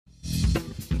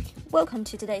Welcome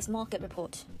to today's market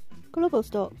report. Global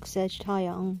stocks edged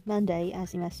higher on Monday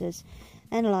as investors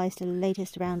analyzed the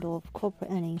latest round of corporate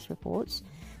earnings reports.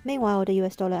 Meanwhile, the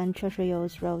US dollar and Treasury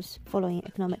yields rose following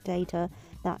economic data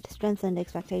that strengthened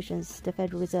expectations the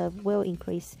Federal Reserve will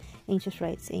increase interest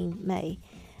rates in May.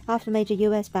 After major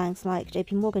US banks like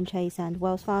JP Morgan Chase and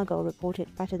Wells Fargo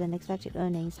reported better than expected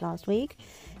earnings last week,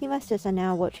 investors are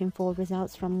now watching for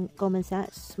results from Goldman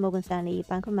Sachs, Morgan Stanley,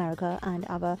 Bank of America, and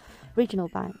other regional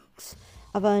banks.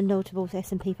 Other notable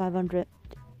S&P 500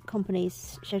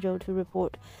 companies scheduled to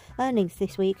report earnings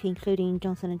this week, including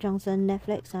Johnson & Johnson,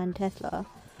 Netflix, and Tesla.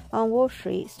 On Wall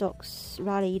Street, stocks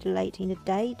rallied late in the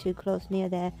day to close near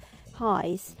their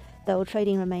highs, though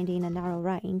trading remained in a narrow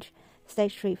range.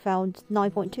 State Street fell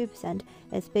 9.2%,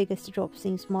 its biggest drop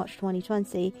since March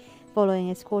 2020, following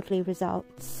its quarterly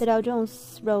results. The Dow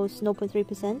Jones rose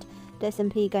 0.3%, the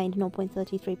S&P gained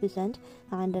 0.33%,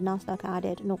 and the Nasdaq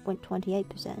added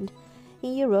 0.28%.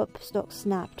 In Europe, stocks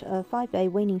snapped a 5-day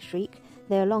winning streak,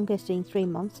 their longest in 3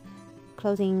 months,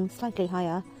 closing slightly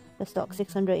higher. The Stoxx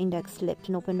 600 index slipped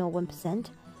 0.01%.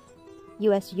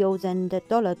 US yields and the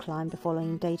dollar climbed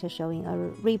following data showing a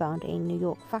rebound in New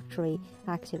York factory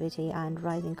activity and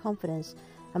rising confidence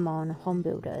among home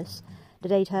builders. The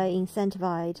data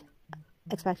incentivized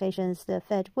expectations the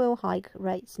Fed will hike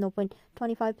rates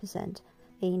 0.25%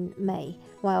 in May.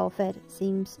 While Fed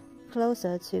seems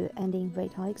closer to ending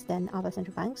rate hikes than other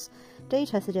central banks,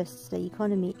 data suggests the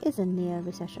economy isn't near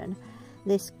recession.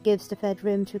 This gives the Fed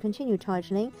room to continue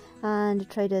tightening, and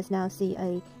traders now see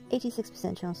a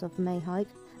 86% chance of May hike,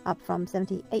 up from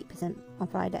 78% on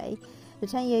Friday. The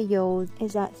 10-year yield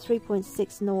is at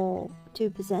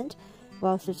 3.602%,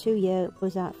 whilst the 2-year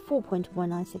was at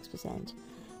 4.196%.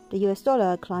 The US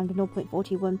dollar climbed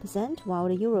 0.41%, while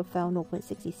the euro fell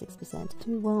 0.66%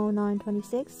 to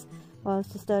 109.26,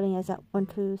 whilst the sterling is at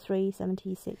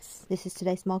 123.76. This is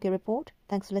today's market report.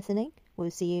 Thanks for listening. We'll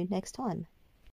see you next time.